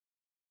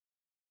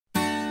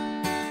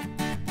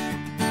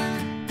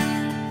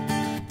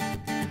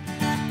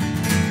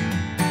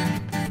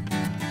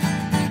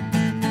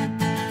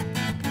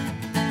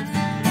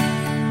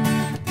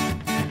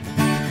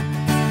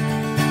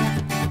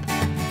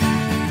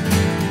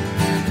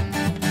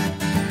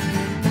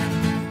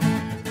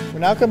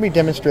now going to be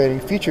demonstrating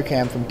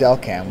FeatureCAM from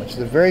Delcam, which is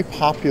a very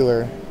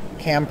popular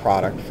CAM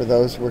product for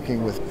those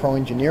working with Pro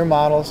Engineer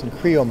models and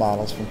Creo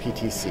models from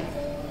PTC.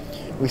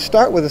 We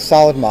start with a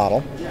solid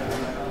model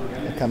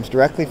that comes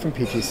directly from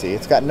PTC.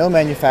 It's got no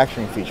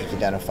manufacturing features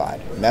identified,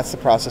 and that's the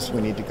process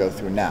we need to go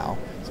through now.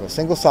 So a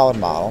single solid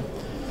model.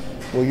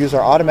 We'll use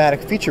our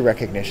automatic feature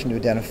recognition to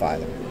identify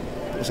them.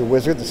 There's a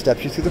wizard that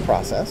steps you through the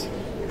process.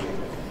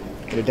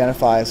 It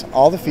identifies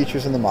all the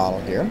features in the model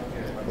here.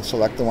 We'll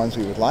select the ones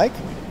we would like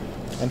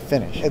and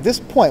finish. At this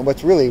point,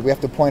 we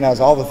have to point out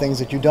is all the things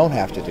that you don't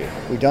have to do.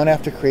 We don't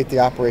have to create the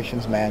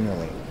operations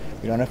manually.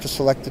 We don't have to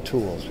select the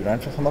tools. We don't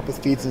have to come up with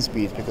feeds and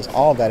speeds because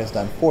all of that is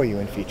done for you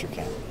in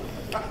FeatureCAM.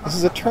 This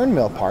is a turn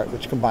mill part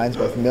which combines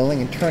both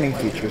milling and turning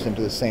features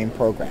into the same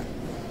program.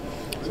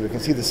 So we can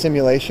see the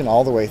simulation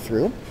all the way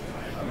through,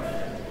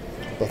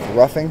 both the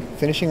roughing,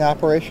 finishing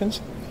operations,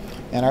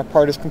 and our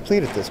part is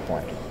complete at this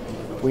point.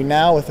 We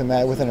now,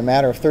 within a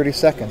matter of 30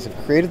 seconds, have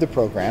created the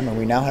program, and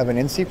we now have an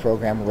NC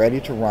program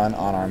ready to run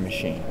on our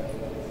machine.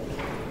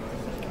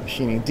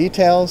 Machining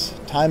details,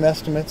 time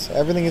estimates,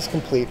 everything is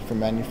complete for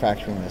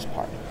manufacturing this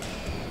part.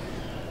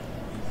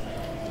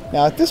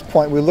 Now at this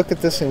point, we look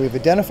at this and we've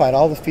identified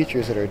all the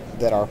features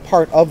that are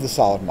part of the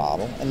solid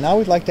model, and now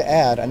we'd like to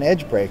add an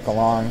edge break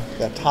along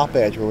that top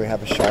edge where we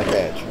have a sharp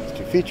edge with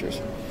two features.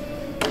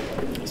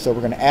 So we're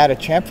going to add a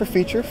chamfer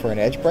feature for an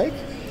edge break.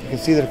 You can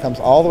see that it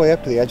comes all the way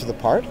up to the edge of the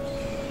part.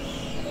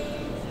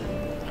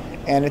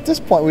 And at this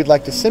point, we'd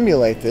like to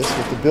simulate this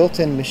with the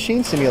built-in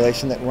machine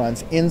simulation that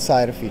runs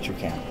inside of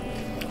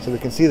FeatureCAM. So we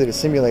can see that it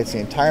simulates the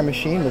entire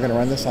machine. We're going to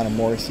run this on a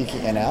Morisiki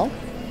NL,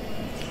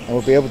 and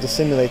we'll be able to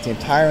simulate the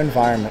entire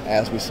environment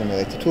as we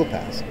simulate the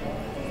toolpaths.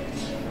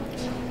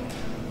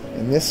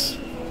 In this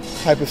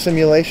type of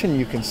simulation,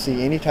 you can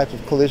see any type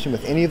of collision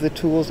with any of the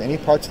tools, any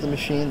parts of the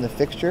machine, the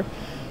fixture.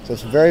 So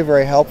it's very,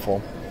 very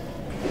helpful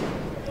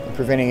in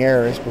preventing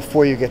errors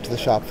before you get to the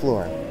shop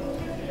floor.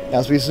 Now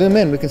as we zoom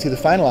in, we can see the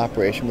final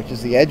operation, which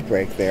is the edge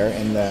break there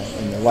in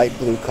the light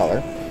blue color.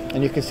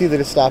 And you can see that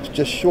it stops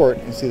just short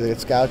and see that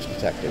it's gouge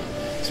detected.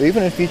 So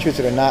even in features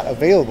that are not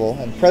available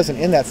and present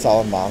in that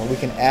solid model, we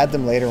can add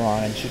them later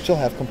on and still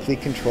have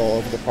complete control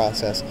over the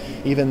process,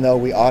 even though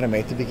we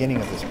automate the beginning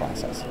of this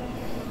process.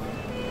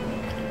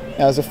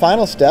 Now as a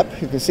final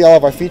step, you can see all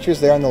of our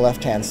features there on the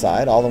left-hand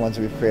side, all the ones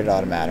that we've created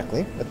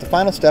automatically. But the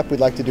final step we'd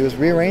like to do is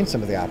rearrange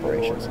some of the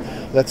operations.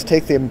 Let's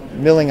take the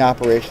milling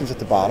operations at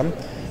the bottom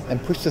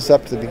and push this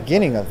up to the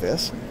beginning of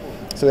this,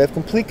 so we have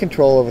complete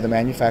control over the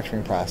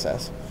manufacturing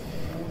process.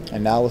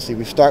 And now we'll see,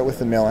 we start with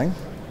the milling,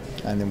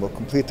 and then we'll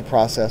complete the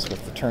process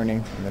with the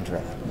turning and the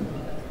drill.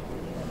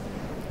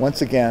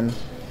 Once again,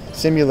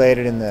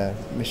 simulated in the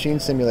machine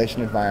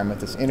simulation environment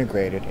that's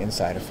integrated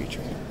inside of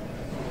FeatureCAM.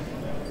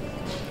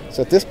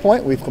 So at this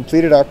point, we've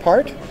completed our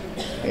part,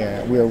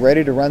 and we are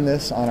ready to run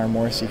this on our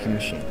Morisiki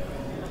machine.